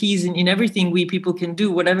one of the keys in everything we people can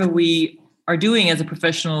do, whatever we are doing as a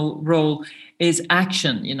professional role, is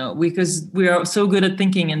action, because we are so good at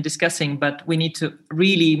thinking and discussing, but we need to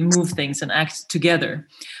really move things and act together.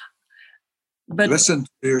 But listen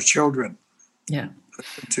to your children. Yeah.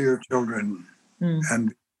 Listen to your children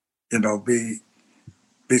and,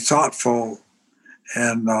 be thoughtful.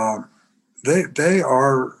 And they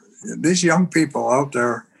are, these young people out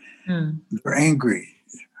there They're angry.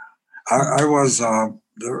 I was,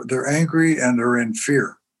 they're angry and they're in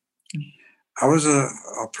fear. I was a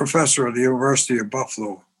professor at the University of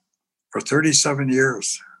Buffalo for 37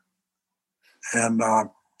 years. And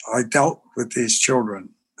I dealt with these children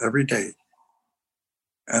every day.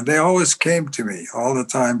 And they always came to me all the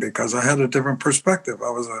time because I had a different perspective.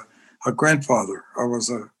 I was a grandfather. I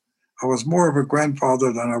was more of a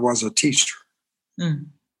grandfather than I was a teacher.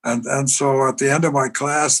 And so at the end of my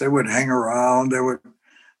class, they would hang around.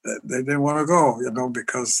 They didn't want to go,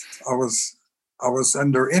 because I was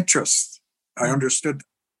in their interest. I understood.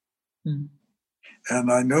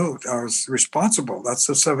 And I knew I was responsible. That's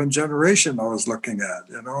the seventh generation I was looking at,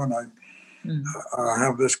 and I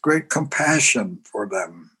have this great compassion for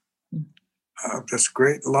them, this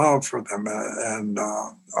great love for them, and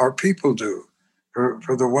our people do.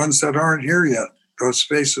 For the ones that aren't here yet, those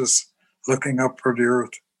faces looking up for the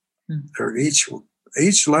earth, they're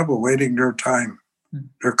each level waiting their time.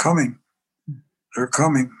 They're coming. They're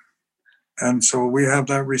coming. And so we have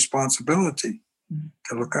that responsibility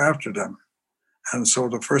to look after them. And so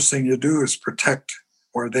the first thing you do is protect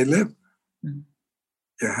where they live. You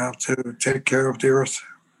have to take care of the earth.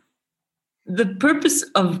 The purpose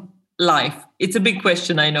of life, it's a big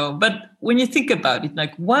question, I know. But when you think about it,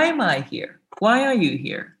 like, why am I here? Why are you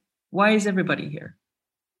here? Why is everybody here?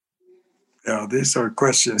 Yeah, these are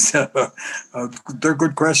questions. They're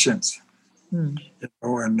good questions. And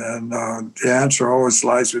the answer always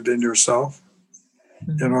lies within yourself.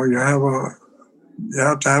 You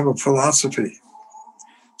have to have a philosophy.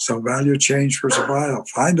 So value change for survival.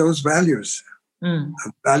 Find those values.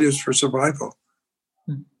 Values for survival.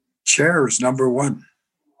 Share is number one.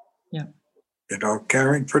 Yeah.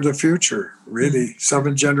 Caring for the future. Really,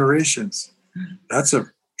 7 generations. That's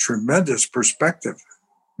a tremendous perspective.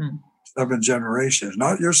 7 generations,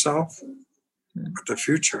 not yourself, but the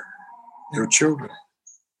future, your children.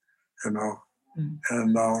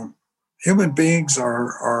 And human beings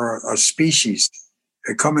are a species.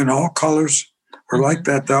 They come in all colors. We're like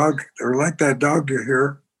that dog. They're like that dog you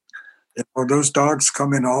hear. Those dogs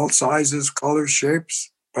come in all sizes, colors,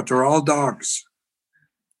 shapes, but they're all dogs.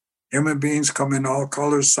 Human beings come in all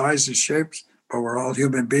colors, sizes, shapes, but we're all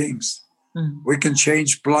human beings. We can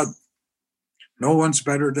change blood. No one's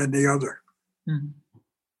better than the other.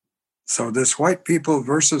 So this white people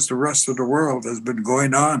versus the rest of the world has been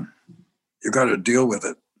going on. You got to deal with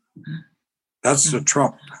it. That's the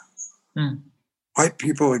Trump. White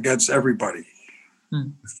people against everybody.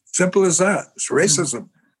 Simple as that. It's racism.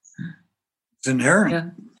 It's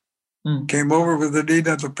inherent. Came over with the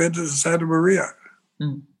Nina the Pinta to Santa Maria.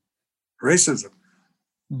 Racism.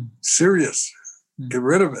 Serious. Get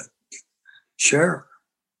rid of it. Share.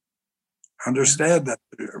 Understand that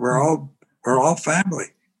we're all family.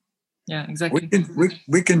 Yeah, exactly.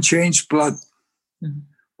 We can change blood.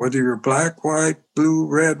 Whether you're black, white, blue,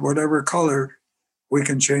 red, whatever color, we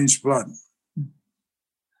can change blood.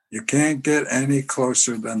 You can't get any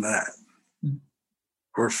closer than that.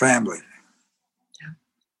 We're family. Yeah.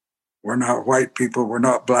 We're not white people. We're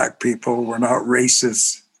not black people. We're not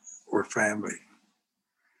racist. We're family.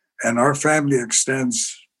 And our family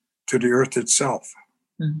extends to the earth itself.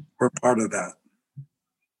 We're part of that.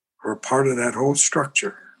 We're part of that whole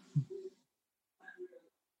structure.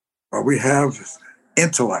 But we have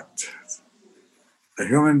intellect. The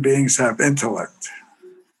human beings have intellect.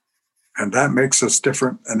 And that makes us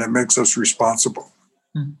different, and it makes us responsible.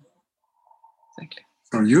 Exactly.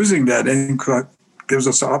 So using that intellect gives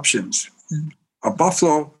us options. A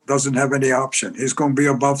buffalo doesn't have any option. He's going to be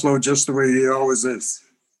a buffalo just the way he always is.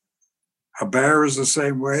 A bear is the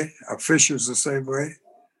same way. A fish is the same way.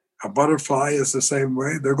 A butterfly is the same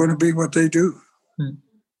way. They're going to be what they do.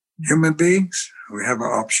 Human beings, we have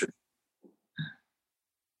an option.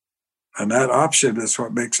 And that option is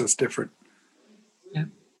what makes us different. Yeah.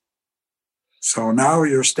 So now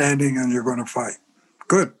you're standing and you're going to fight.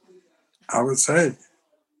 Good, I would say.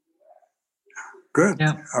 Good.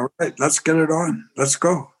 Yeah. All right, let's get it on. Let's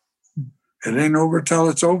go. It ain't over till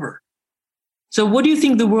it's over. So what do you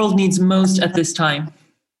think the world needs most at this time?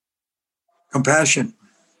 Compassion.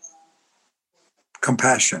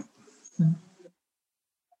 Compassion.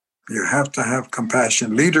 You have to have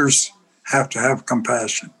compassion. Leaders have to have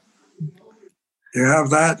compassion. You have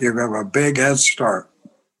that, you have a big head start.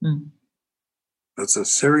 That's a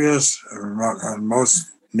serious and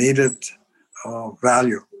most needed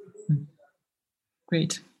value.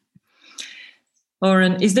 Great.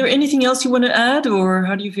 Oren, is there anything else you want to add, or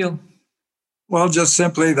how do you feel? Well, just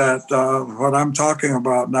simply that what I'm talking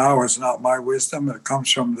about now is not my wisdom. It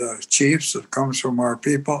comes from the chiefs. It comes from our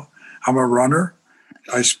people. I'm a runner.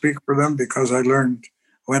 I speak for them because I learned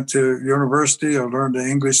went to university. I learned the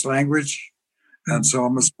English language. And so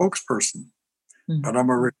I'm a spokesperson. But I'm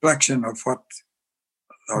a reflection of what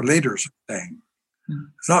our leaders are saying.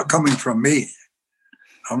 It's not coming from me.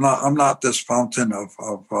 I'm not this fountain of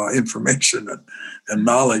information and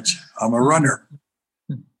knowledge. I'm a runner.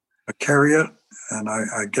 I carry it and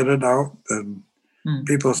I get it out. And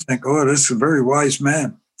people think, oh, this is a very wise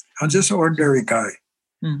man. I'm just an ordinary guy,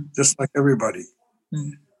 just like everybody.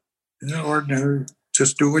 Ordinary.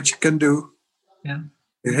 Just do what you can do. Yeah.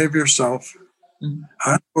 Behave yourself.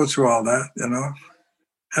 I go through all that,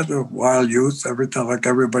 Had a wild youth, everything like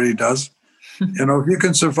everybody does. If you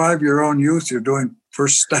can survive your own youth, you're doing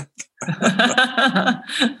first step.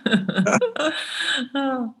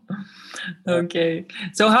 Okay.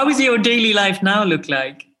 So how is your daily life now look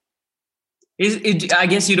like? I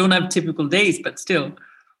guess you don't have typical days, but still.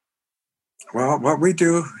 Well, what we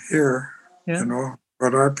do here,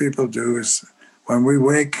 what our people do is when we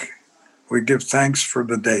wake, we give thanks for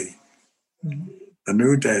the day. The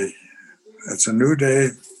new day. It's a new day.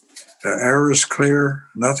 The air is clear.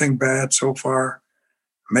 Nothing bad so far.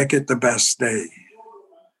 Make it the best day.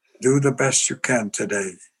 Do the best you can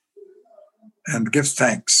today. And give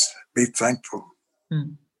thanks. Be thankful.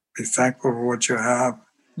 Be thankful for what you have.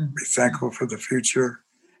 Be thankful for the future.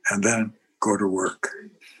 And then go to work.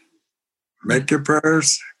 Make your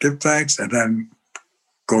prayers. Give thanks. And then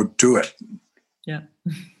go do it. Yeah.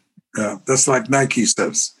 Yeah. That's like Nike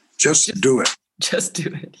says. Just do it. Just do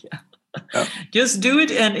it, yeah. Just do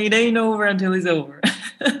it, and it ain't over until it's over.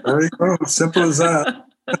 There you go. Simple as that.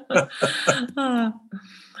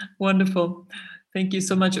 Wonderful. Thank you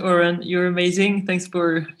so much, Oren. You're amazing. Thanks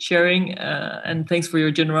for sharing, and thanks for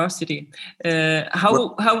your generosity.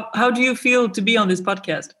 How do you feel to be on this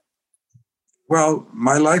podcast? Well,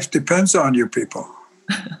 my life depends on you people.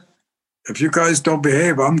 If you guys don't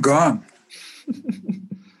behave, I'm gone.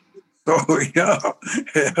 So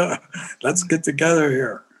yeah, let's get together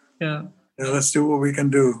here. Yeah, let's do what we can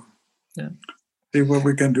do. Yeah, see what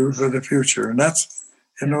we can do for the future, and that's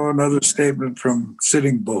another statement from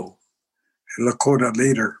Sitting Bull, a Lakota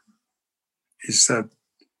leader. He said,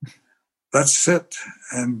 "Let's sit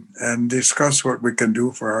and discuss what we can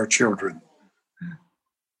do for our children."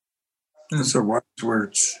 Those are wise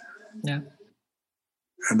words. Yeah,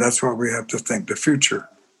 and that's what we have to think. The future.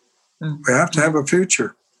 We have to have a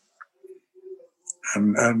future.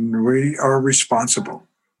 And we are responsible.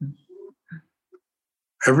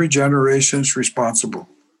 Every generation is responsible.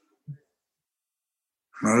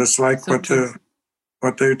 Now, it's like so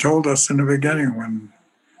what they told us in the beginning when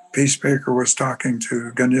Peacemaker was talking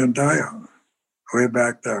to Ganyandaya way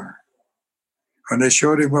back there. When they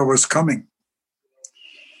showed him what was coming.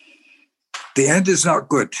 The end is not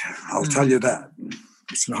good. I'll tell you that.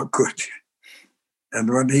 It's not good. And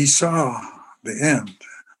when he saw the end,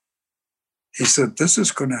 he said, this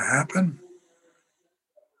is going to happen.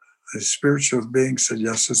 The spiritual being said,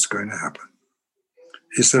 yes, it's going to happen.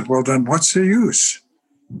 He said, well, then what's the use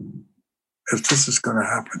if this is going to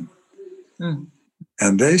happen?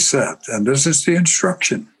 And they said, and this is the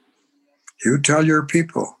instruction, you tell your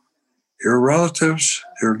people, your relatives,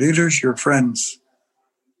 your leaders, your friends,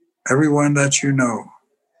 everyone that you know,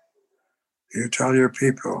 you tell your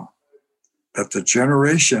people that the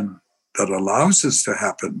generation that allows this to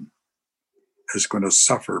happen is going to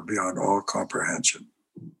suffer beyond all comprehension.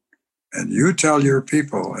 And you tell your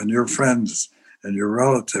people and your friends and your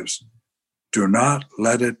relatives, do not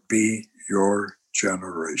let it be your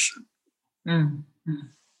generation.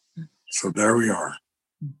 So there we are.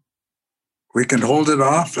 We can hold it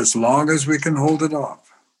off as long as we can hold it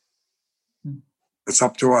off. It's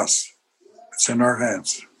up to us. It's in our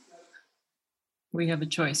hands. We have a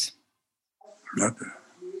choice. We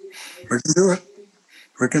can do it.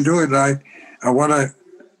 We can do it. I want to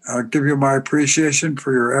give you my appreciation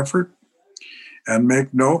for your effort and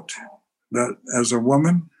make note that as a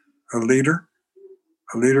woman, a leader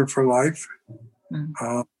for life,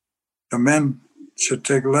 the men should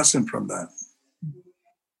take a lesson from that.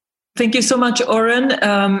 Thank you so much, Oren.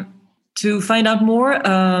 To find out more,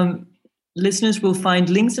 listeners will find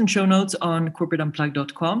links and show notes on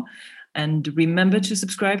corporateunplug.com. And remember to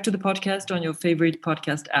subscribe to the podcast on your favorite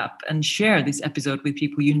podcast app and share this episode with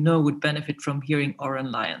people you know would benefit from hearing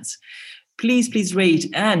Oren Lyons. Please rate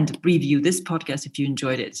and review this podcast if you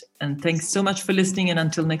enjoyed it. And thanks so much for listening. And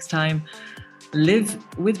until next time, live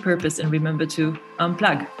with purpose and remember to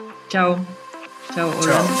unplug. Ciao. Ciao, Oren.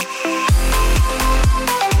 Ciao.